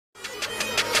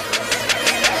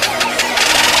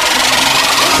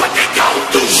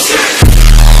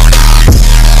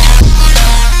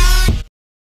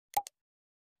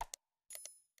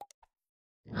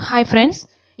Hi friends,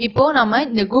 இப்போ நம்ம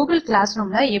இந்த கூகுள் கிளாஸ்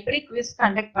ரூம்ல எப்படி குவிஸ்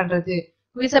கண்டக்ட் பண்றது,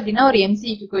 குவிஸ் அப்படின்னா ஒரு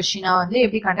எம்சிக்யூ கொஸ்டினா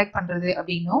எப்படி கண்டக்ட் பண்றது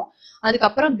அப்படின்னும்,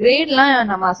 அதுக்கப்புறம் கிரேட்லாம்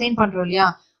நம்ம அசைன் பண்றோம் இல்லையா,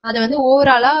 அதை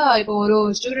ஓவராலா இப்போ ஒரு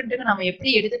ஸ்டூடெண்ட்டுக்கு நம்ம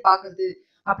எப்படி எடுத்து பாக்குறது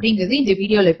அப்படிங்கிறது இந்த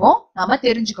வீடியோல இப்போ நம்ம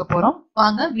தெரிஞ்சுக்க போறோம்.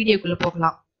 வாங்க வீடியோக்குள்ள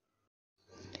போகலாம்.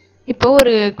 இப்போ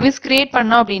ஒரு குவிஸ் கிரியேட்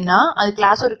பண்ணோம் அப்படின்னா அது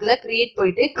கிளாஸ் ஒர்க்ல கிரியேட்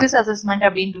போயிட்டு குவிஸ் அசஸ்மெண்ட்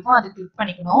அப்படின்னு இருக்கும், அது கிளிக்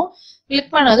பண்ணிக்கணும்.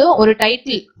 கிளிக் பண்ணதும் ஒரு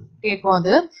டைட்டில் கேட்கும்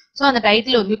அது. ஸோ அந்த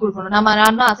டைட்டில் கொடுக்கணும். நம்ம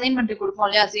நார்மலாக அசைன்மெண்ட் கொடுப்போம்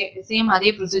இல்லையா, சேம் அதே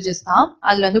ப்ரொசீஜர்ஸ் தான்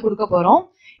அதுல கொடுக்க போறோம்.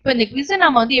 இப்போ இந்த குவிஸை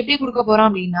நம்ம எப்படி கொடுக்க போறோம்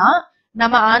அப்படின்னா,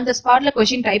 நம்ம அந்த ஸ்பாட்ல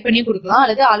கொஸ்டின் டைப் பண்ணி கொடுக்கலாம்,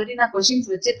 அல்லது ஆல்ரெடி நான் கொஸ்டின்ஸ்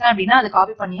வச்சிருக்கேன் அப்படின்னா அதை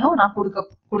காப்பி பண்ணியும் நான்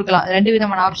கொடுக்கலாம். ரெண்டு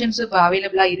விதமான ஆப்ஷன்ஸ் இப்போ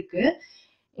அவைலபிளா இருக்கு.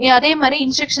 அதே மாதிரி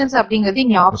இன்ஸ்ட்ரக்ஷன்ஸ் அப்படிங்கிறது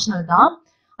இங்க ஆப்ஷனல் தான்.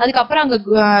 அதுக்கப்புறம் அங்க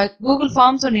கூகுள்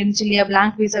ஃபார்ம்ஸ் ஒன்று இருந்துச்சு இல்லையா,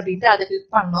 பிளாங்க் குவிஸ் அப்படின்ட்டு அதை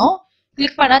கிளிக் பண்ணோம்.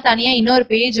 கிளிக் பண்ணா தனியா இன்னொரு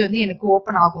பேஜ் எனக்கு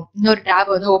ஓப்பன் ஆகும், இன்னொரு டேப்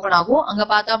ஓப்பன் ஆகும். அங்க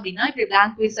பார்த்தோம் அப்படின்னா இப்படி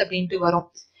பிளாங்க் குவிஸ் அப்படின்ட்டு வரும்.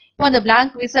 இப்போ அந்த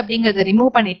பிளாங்க் குவிஸ் அப்படிங்கறத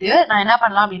ரிமூவ் பண்ணிட்டு நான் என்ன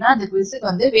பண்ணலாம் அப்படின்னா, அந்த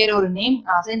குவிஸுக்கு வேற ஒரு நேம்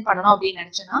அசைன் பண்ணணும் அப்படின்னு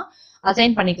நினைச்சேன்னா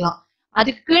அசைன் பண்ணிக்கலாம்.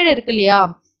 அதுக்கு கீழே இருக்கு இல்லையா,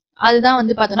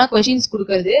 அதுதான் பார்த்தோம்னா கொஸ்டின்ஸ்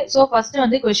கொடுக்கறது. ஸோ ஃபர்ஸ்ட்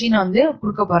கொஸ்டினை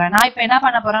கொடுக்க போறேன். நான் இப்போ என்ன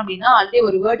பண்ண போறேன் அப்படின்னா, ஆல்ரெடி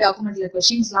ஒரு வேர்ட் டாக்குமெண்ட்ல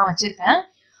கொஸ்டின்ஸ் எல்லாம் வச்சிருக்கேன்.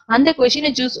 அந்த கொஸ்டினை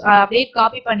சூஸ் அப்படியே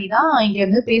காப்பி பண்ணி தான்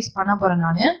இங்க பேஸ்ட் பண்ண போறேன்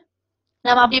நானு.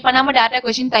 நம்ம அப்படி பண்ணாம டேரக்டா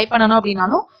கொஸ்டின் டைப் பண்ணணும்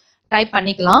அப்படின்னாலும் டைப்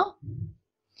பண்ணிக்கலாம்.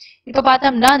 இப்ப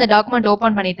பார்த்தோம்னா அந்த டாக்குமெண்ட்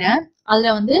ஓபன் பண்ணிட்டேன்.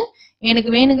 அதுல எனக்கு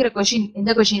வேணுங்கிற கொஸ்டின்,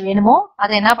 எந்த கொஸ்டின் வேணுமோ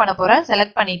அதை என்ன பண்ண போறேன்,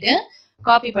 செலக்ட் பண்ணிட்டு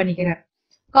காப்பி பண்ணிக்கிறேன்.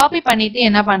 காப்பி பண்ணிட்டு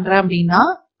என்ன பண்றேன் அப்படின்னா,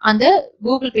 அந்த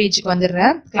கூகுள் பேஜுக்கு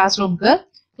வந்துடுறேன், கிளாஸ் ரூம்க்கு.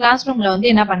 கிளாஸ் ரூம்ல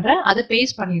என்ன பண்றேன், அதை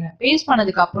பேஸ்ட் பண்ணிடுறேன். பேஸ்ட்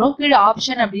பண்ணதுக்கு அப்புறம் கீழே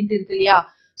ஆப்ஷன் அப்படின்ட்டு இருக்கு இல்லையா,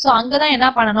 சோ அங்கதான் என்ன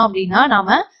பண்ணணும் அப்படின்னா,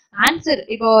 நாம ஆன்சர்,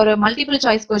 இப்போ ஒரு மல்டிபிள்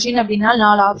சாய்ஸ் கொஸ்டின் அப்படின்னா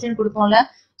 4 ஆப்ஷன் கொடுப்போம்ல,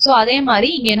 சோ அதே மாதிரி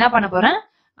இங்க என்ன பண்ண போறேன்,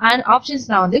 ஆப்ஷன்ஸ்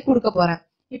நான் கொடுக்க போறேன்.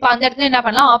 இப்போ அந்த இடத்துல என்ன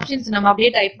பண்ணலாம், ஆப்ஷன்ஸ் நம்ம அப்படியே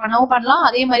டைப் பண்ணவும் பண்ணலாம்,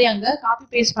 அதே மாதிரி அங்க காப்பி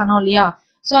பேஸ்ட் பண்ணோம் இல்லையா,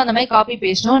 சோ அந்த மாதிரி காப்பி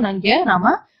பேஸ்டும் இங்க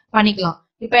நாம பண்ணிக்கலாம்.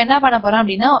 இப்போ என்ன பண்ண போறேன்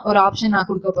அப்படின்னா, ஒரு ஆப்ஷன் நான்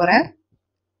கொடுக்க போறேன்.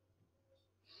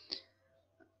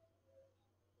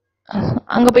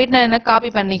 அங்க போயிட்டு நான் என்ன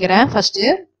காப்பி பண்ணிக்கிறேன். ஃபர்ஸ்ட்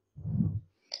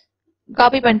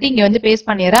காப்பி பண்ணிட்டு இங்க பேஸ்ட்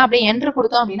பண்ணிடுறேன். அப்படியே என்டர்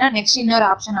கொடுத்தோம் அப்படின்னா நெக்ஸ்ட் இன்னொரு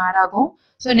ஆப்ஷன் ஆட் ஆகும்.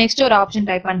 ஸோ நெக்ஸ்ட் ஒரு ஆப்ஷன்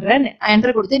டைப் பண்றேன்,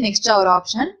 என்டர் கொடுத்து நெக்ஸ்ட் ஒரு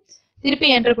ஆப்ஷன், திருப்பி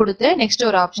என்டர் கொடுத்து நெக்ஸ்ட்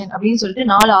ஒரு ஆப்ஷன் அப்படின்னு சொல்லிட்டு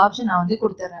 4 ஆப்ஷன் நான்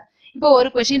கொடுத்துறேன். இப்போ ஒரு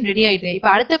கொஸ்டின் ரெடி ஆயிட்டு, இப்போ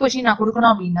அடுத்த கொஸ்டின் நான்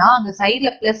கொடுக்கணும் அப்படின்னா அங்க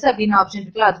சைட்ல பிளஸ் அப்படின்னு ஆப்ஷன்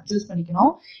இருக்குல்ல, அது சூஸ்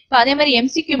பண்ணிக்கணும். இப்போ அதே மாதிரி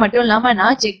எம்சிக்யூ மட்டும் இல்லாம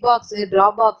நான் செக் பாக்ஸ்,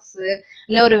 டிராப் பாக்ஸ்,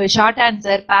 இல்ல ஒரு ஷார்ட்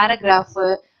ஆன்சர், பேராகிராஃப்,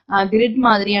 கிரிட்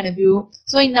மாதிரியான வியூ,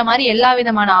 ஸோ இந்த மாதிரி எல்லா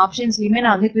விதமான ஆப்ஷன்ஸ்லயுமே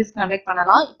நான் குவிஸ் கண்டக்ட்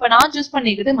பண்ணலாம். இப்போ நான் சூஸ்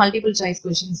பண்ணிக்கிறது மல்டிபிள் சாய்ஸ்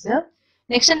கொஸ்டின்ஸ்.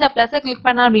 நெக்ஸ்ட் இந்த பிளஸ் கிளிக்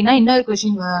பண்ணா அப்படின்னா இன்னொரு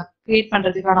கொஸ்டின் கிரியேட்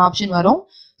பண்றதுக்கான ஆப்ஷன் வரும்.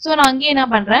 ஸோ நான் அங்கேயே என்ன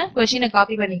பண்றேன், கொஸ்டினை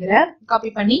காப்பி பண்ணிக்கிறேன். காப்பி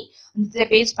பண்ணி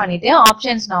பேஸ்ட் பண்ணிட்டு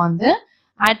ஆப்ஷன்ஸ் நான்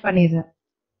ஆட் பண்ணிடுறேன்.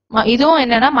 இதுவும்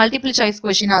என்னன்னா மல்டிபிள் சாய்ஸ்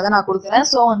கொஸ்டினா தான் நான் கொடுக்குறேன்.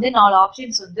 ஸோ 4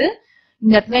 ஆப்ஷன்ஸ்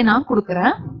இந்த இடத்துல நான்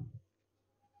கொடுக்குறேன்.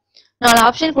 4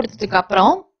 ஆப்ஷன் கொடுத்ததுக்கு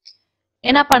அப்புறம்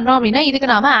என்ன பண்றோம் அப்படின்னா, இதுக்கு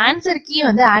நாம ஆன்சர் கீ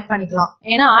ஆட் பண்ணிக்கலாம்.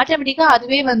 ஏன்னா ஆட்டோமேட்டிக்கா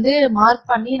அதுவே மார்க்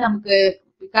பண்ணி நமக்கு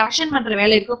கரெக்ஷன் பண்ற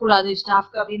வேலை இருக்கக்கூடாது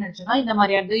ஸ்டாஃப்க்கு அப்படின்னு நினைச்சோம்னா இந்த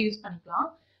மாதிரி யூஸ் பண்ணிக்கலாம்.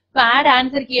 இப்போ ஆட்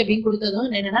ஆன்சர் கீ அப்படின்னு கொடுத்ததும்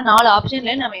என்னன்னா, 4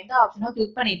 ஆப்ஷன்ல நம்ம எந்த ஆப்ஷனோ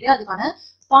கிளிக் பண்ணிட்டு அதுக்கான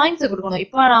பாயிண்ட்ஸ் கொடுக்கணும்.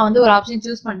 இப்போ நான் ஒரு ஆப்ஷன்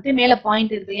சூஸ் பண்ணிட்டு மேல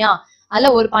பாயிண்ட் இருக்கு இல்லையா,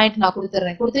 அதுல ஒரு பாயிண்ட் நான்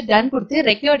கொடுத்துறேன். கொடுத்து டன் கொடுத்து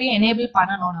ரெக்கார்டையும் எனேபிள்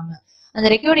பண்ணணும். நம்ம அந்த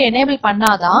ரெக்கார்டை எனேபிள்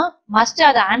பண்ணாதான் மஸ்ட்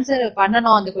அதை ஆன்சர்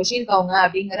பண்ணணும் அந்த கொஸ்டினுக்கு அவங்க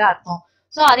அப்படிங்கிற அர்த்தம்.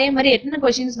 ஸோ அதே மாதிரி எத்தனை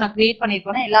கொஸ்டின்ஸ் நான் கிரியேட்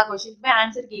பண்ணிருக்கோன்னா எல்லா கொஸ்டினுக்குமே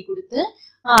ஆன்சர் கீ கொடுத்து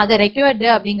அதை ரெக்வயர்டு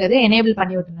அப்படிங்கறது எனேபிள்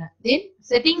பண்ணி விட்டுறேன். தென்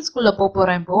செட்டிங்ஸ்குள்ள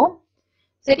போறேன். இப்போ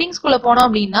செட்டிங்ஸ்குள்ள போனோம்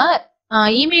அப்படின்னா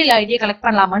இமெயில் ஐடியை கலெக்ட்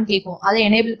பண்ணலாமான்னு கேட்கும், அதை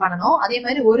எனேபிள் பண்ணணும். அதே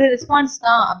மாதிரி ஒரு ரெஸ்பான்ஸ்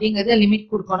தான் அப்படிங்கறத லிமிட்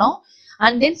கொடுக்கணும்.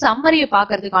 அண்ட் தென் சம்மரியை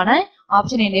பாக்குறதுக்கான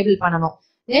ஆப்ஷன் எனேபிள் பண்ணணும்.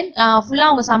 தென் ஃபுல்லா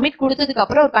அவங்க சப்மிட் கொடுத்ததுக்கு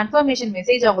அப்புறம் ஒரு கன்ஃபர்மேஷன்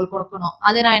மெசேஜ் அவங்களுக்கு கொடுக்கணும்.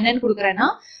 அதை நான் என்னன்னு கொடுக்குறேன்னா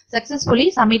சக்சஸ்ஃபுல்லி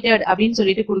சப்மிட்டட் அப்படின்னு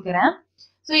சொல்லிட்டு கொடுக்குறேன்.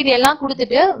 ஸோ இது எல்லாம்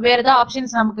கொடுத்துட்டு வேற ஏதாவது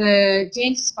ஆப்ஷன்ஸ் நமக்கு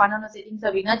சேஞ்ச் பண்ணணும் செட்டிங்ஸ்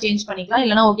அப்படின்னா சேஞ்ச் பண்ணிக்கலாம்,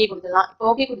 இல்லைன்னா ஓகே கொடுத்துடலாம். இப்போ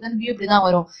ஓகே கொடுத்தா வியூ இப்படிதான்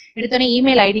வரும். எடுத்தோடனே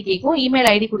இமெயில் ஐடி கேட்கும். இமெயில்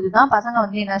ஐடி கொடுத்துதான் பசங்க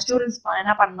என்ன ஸ்டூடெண்ட்ஸ்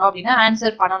என்ன பண்ணணும் அப்படின்னா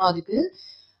ஆன்சர் பண்ணணும். அதுக்கு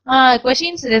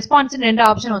கொஸ்டின்ஸ் ரெஸ்பான்ஸ் 2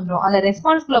 ஆப்ஷன் வந்துடும். அந்த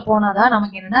ரெஸ்பான்ஸ்குள்ள போனாதான்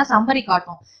நமக்கு என்னன்னா சம்மரி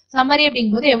காட்டும். சம்மரி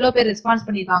அப்படிங்கும்போது எவ்வளவு பேர் ரெஸ்பான்ஸ்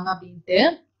பண்ணிருக்காங்க அப்படின்ட்டு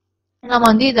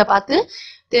நம்ம இதை பார்த்து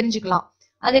தெரிஞ்சுக்கலாம்.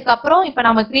 அதுக்கப்புறம் இப்ப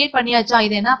நம்ம கிரியேட் பண்ணியாச்சா,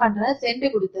 இது என்ன பண்றேன், சென்ட்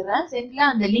கொடுத்துறேன். சென்ட்ல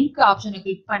அந்த லிங்க் ஆப்ஷனை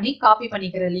கிளிக் பண்ணி காப்பி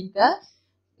பண்ணிக்கிற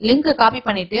லிங்க் காப்பி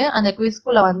பண்ணிட்டு அந்த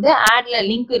குவிஸ்குள்ள ஆட்ல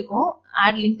லிங்க் இருக்கும்,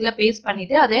 ஆட் லிங்க்ல பேஸ்ட்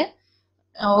பண்ணிட்டு அதை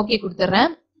ஓகே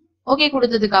கொடுத்துறேன். ஓகே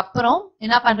கொடுத்ததுக்கு அப்புறம்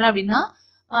என்ன பண்றேன் அப்படின்னா,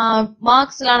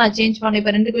 மார்க்ஸ் எல்லாம் நான் சேஞ்ச் பண்ணேன்.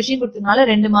 இப்ப 2 கொஸ்டின் கொடுத்ததுனால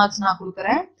 2 மார்க்ஸ் நான்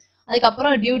கொடுக்குறேன்.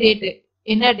 அதுக்கப்புறம் டியூ டேட்,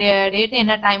 என்ன டேட்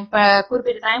என்ன டைம்,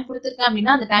 குறிப்பிட்ட டைம் கொடுத்துருக்கேன்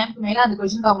அப்படின்னா அந்த டைமுக்கு மேல அந்த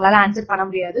கொஸ்டினுக்கு அவங்களால ஆன்சர் பண்ண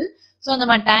முடியாது. ஸோ அந்த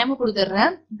மாதிரி டைம்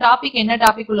கொடுத்துட்றேன். டாபிக் என்ன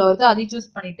டாபிக் உள்ள வருதோ அதையும்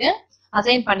சூஸ் பண்ணிட்டு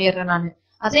அசைன் பண்ணிடுறேன் நான்.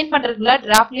 அசைன் பண்றதுக்குள்ள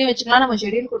டிராஃப்ட்லயும் வச்சுக்கலாம், நம்ம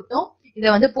ஷெட்யூல் கொடுத்தோம் இதை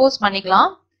வந்து போஸ்ட் பண்ணிக்கலாம்.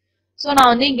 ஸோ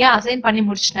நான் வந்து இங்க அசைன் பண்ணி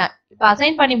முடிச்சிட்டேன். இப்போ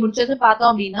அசைன் பண்ணி முடிச்சது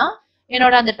பார்த்தோம் அப்படின்னா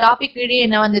என்னோட அந்த டாபிக் ஐடி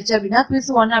என்ன வந்துருச்சு அப்படின்னா Quiz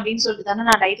 1 அப்படின்னு சொல்லிட்டு தானே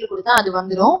நான் டைட்டில் கொடுத்தேன், அது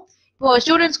வந்துடும். இப்போ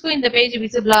ஸ்டூடெண்ட்ஸ்க்கும் இந்த பேஜ்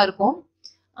விசிபிளா இருக்கும்.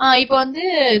 இப்போ வந்து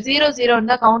 0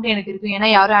 தான் கவுண்ட் எனக்கு இருக்கும், ஏன்னா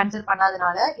யாரும் ஆன்சர்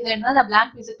பண்ணாதனால. இதை என்ன அந்த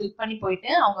பிளாங்க் பீஸை கிளிக் பண்ணி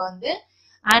போயிட்டு அவங்க வந்து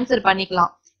ஆன்சர்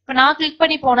பண்ணிக்கலாம். இப்போ நான் கிளிக்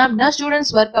பண்ணி போனேன் அப்படின்னா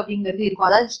ஸ்டூடெண்ட்ஸ் ஒர்க் அப்படிங்கிறது இருக்கும்,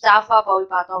 அதாவது ஸ்டாஃபா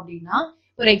போய் பார்த்தோம் அப்படின்னா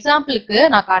ஒரு எக்ஸாம்பிளுக்கு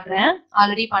நான் காட்டுறேன்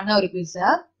ஆல்ரெடி பண்ண ஒரு குவிஸை.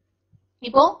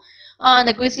 இப்போ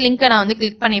அந்த குவிஸ் லிங்கை நான் வந்து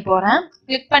கிளிக் பண்ணி போறேன்.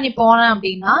 கிளிக் பண்ணி போனேன்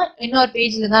அப்படின்னா இன்னொரு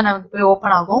பேஜ்ல தான் நான் போய்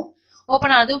ஓப்பன் ஆகும்.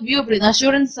 ஓப்பன் ஆனது வியூ இப்படிதான்,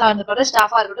 ஸ்டூடெண்ட்ஸா இருக்கட்டும்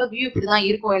ஸ்டாஃபா இருக்கட்டும் வியூ இப்படிதான்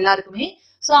இருக்கும் எல்லாருக்குமே.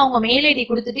 ஸோ அவங்க மெயில் ஐடி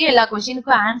கொடுத்துட்டு எல்லா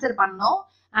கொஸ்டினுக்கும் ஆன்சர் பண்ணணும்.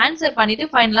 ஆன்சர் பண்ணிட்டு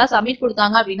ஃபைனலா சப்மிட்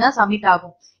கொடுத்தாங்க அப்படின்னா சப்மிட்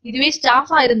ஆகும். இதுவே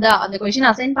ஸ்டாஃபா இருந்தா அந்த கொஸ்டின்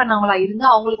அசைன் பண்ணவங்களா இருந்தா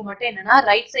அவங்களுக்கு மட்டும் என்னன்னா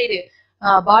ரைட் சைடு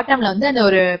பாட்டம்ல வந்து அந்த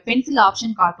ஒரு பென்சில்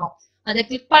ஆப்ஷன் காட்டும். அதை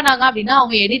கிளிக் பண்ணாங்க அப்படின்னா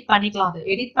அவங்க எடிட் பண்ணிக்கலாம், அது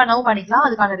எடிட் பண்ணவும் பண்ணிக்கலாம்,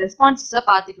 அதுக்கான ரெஸ்பான்ஸை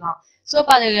பார்த்துக்கலாம். ஸோ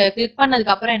இப்போ அதை கிளிக்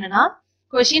பண்ணதுக்கு அப்புறம் என்னன்னா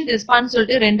கொஸ்டின் ரெஸ்பான்ஸ்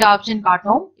சொல்லிட்டு 2 ஆப்ஷன்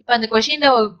காட்டும். இப்போ அந்த கொஸ்டின்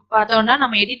பார்த்தோம்னா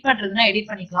நம்ம எடிட் பண்றதுன்னா எடிட்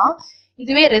பண்ணிக்கலாம்.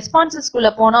 இதுவே ரெஸ்பான்சஸ்குள்ள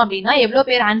போனோம் அப்படின்னா எவ்வளவு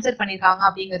பேர் ஆன்சர் பண்ணிருக்காங்க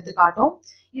அப்படிங்கிறது காட்டும்.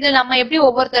 இதை நம்ம எப்படி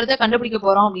ஒவ்வொருத்தரத்தை கண்டுபிடிக்க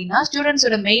போறோம் அப்படின்னா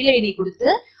ஸ்டூடெண்ட்ஸோட மெயில் ஐடி கொடுத்து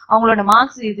அவங்களோட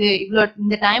மார்க்ஸ் இது இவ்வளோ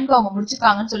இந்த டைம்க்கு அவங்க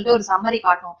முடிச்சிருக்காங்கன்னு சொல்லிட்டு ஒரு சம்மரி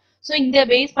காட்டும். ஸோ இந்த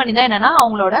பேஸ் பண்ணி தான் என்னன்னா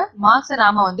அவங்களோட மார்க்ஸை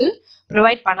நாம வந்து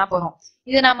ப்ரொவைட் பண்ண போறோம்.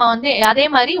 இது நம்ம வந்து அதே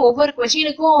மாதிரி ஒவ்வொரு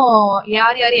கொஸ்டினுக்கும்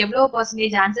யார் யார் எவ்வளவு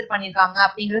பர்சன்டேஜ் ஆன்சர் பண்ணிருக்காங்க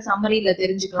அப்படிங்கிற சம்மரியில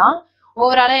தெரிஞ்சுக்கலாம்.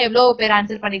 ஓவராலா எவ்வளவு பேர்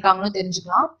ஆன்சர் பண்ணிருக்காங்கன்னு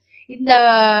தெரிஞ்சுக்கலாம். இந்த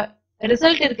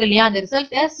ரிசல்ட் இருக்கு இல்லையா, அந்த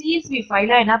ரிசல்ட்டை CSV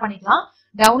ஃபைலா என்ன பண்ணிக்கலாம்,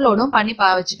 டவுன்லோடும் பண்ணி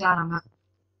வச்சுக்கலாம் நம்ம.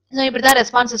 ஸோ இப்படிதான்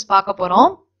ரெஸ்பான்சஸ் பார்க்க போறோம்.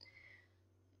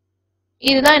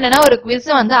 இதுதான் என்னன்னா ஒரு குவிஸ்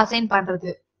வந்து அசைன்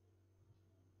பண்றது.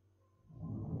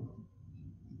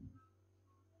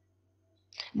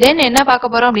 தென் என்ன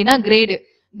பார்க்க போறோம் அப்படின்னா கிரேடு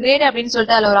அப்படின்னு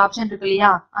சொல்லிட்டு அதுல ஒரு ஆப்ஷன் இருக்கு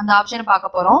இல்லையா, அந்த ஆப்ஷனை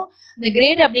பார்க்க போறோம். இந்த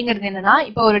கிரேட் அப்படிங்கிறது என்னன்னா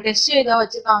இப்போ ஒரு டெஸ்ட் ஏதோ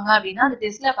வச்சிருக்காங்க அப்படின்னா அந்த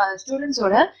டெஸ்ட்ல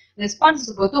ஸ்டூடெண்ட்ஸோட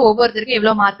ரெஸ்பான்சஸ் பொறுத்து ஒவ்வொருத்தருக்கும்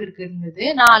எவ்வளவு மார்க் இருக்குங்கிறது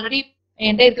நான் ஆல்ரெடி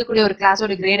என்கிட்ட இருக்கக்கூடிய ஒரு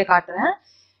கிளாஸோட கிரேடை காட்டுறேன்.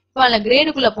 இப்போ அந்த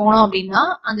கிரேடுக்குள்ள போனோம் அப்படின்னா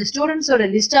அந்த ஸ்டூடெண்ட்ஸோட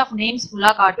லிஸ்ட் ஆஃப் நேம்ஸ்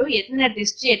ஃபுல்லா காட்டும். எத்தனை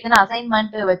டெஸ்ட் எத்தனை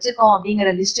அசைன்மெண்ட் வச்சிருக்கோம்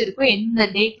அப்படிங்கிற லிஸ்ட் இருக்கும், எந்த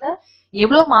டேட்ல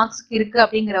எவ்வளவு மார்க்ஸ் இருக்கு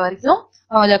அப்படிங்கிற வரைக்கும்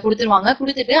அதை கொடுத்துருவாங்க.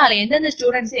 கொடுத்துட்டு அதுல எந்தெந்த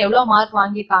ஸ்டூடெண்ட்ஸ் எவ்வளவு மார்க்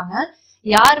வாங்கியிருக்காங்க,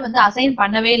 யார் வந்து அசைன்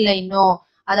பண்ணவே இல்லை இன்னும்,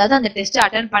 அதாவது அந்த டெஸ்ட்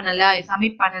அட்டன் பண்ணல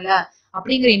சப்மிட் பண்ணல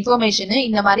அப்படிங்கிற இன்ஃபர்மேஷன்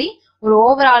இந்த மாதிரி ஒரு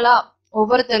ஓவராலா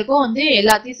ஒவ்வொருத்தருக்கும் வந்து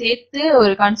எல்லாத்தையும் சேர்த்து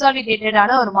ஒரு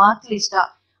கன்சாலிடேட்டடான ஒரு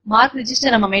மார்க்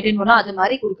ரிஜிஸ்டர் நம்ம மெயின்டைன் பண்ணோம், அது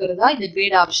மாதிரி கொடுக்கறதா இந்த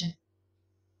கிரேட் ஆப்ஷன்.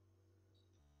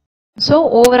 ஸோ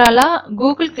ஓவராலா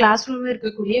கூகுள் கிளாஸ் ரூம்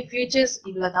இருக்கக்கூடிய ஃபியூச்சர்ஸ்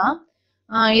இவ்வளவுதான்.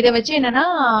 இதை வச்சு என்னன்னா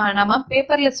நம்ம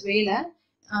பேப்பர்லெஸ் வேல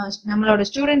நம்மளோட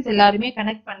ஸ்டூடெண்ட்ஸ் எல்லாருமே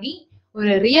கனெக்ட் பண்ணி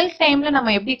ஒரு ரியல் டைம்ல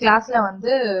நம்ம எப்படி கிளாஸ்ல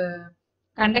வந்து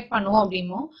கண்டக்ட் பண்ணுவோம்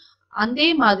அப்படிமோ அதே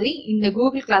மாதிரி இந்த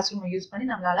கூகுள் கிளாஸ் ரூம் யூஸ் பண்ணி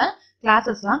நம்மளால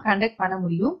கிளாஸஸ்லாம் கண்டக்ட் பண்ண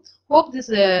முடியும். Hope this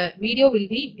video will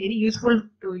be very useful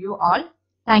to you all.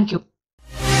 Thank you.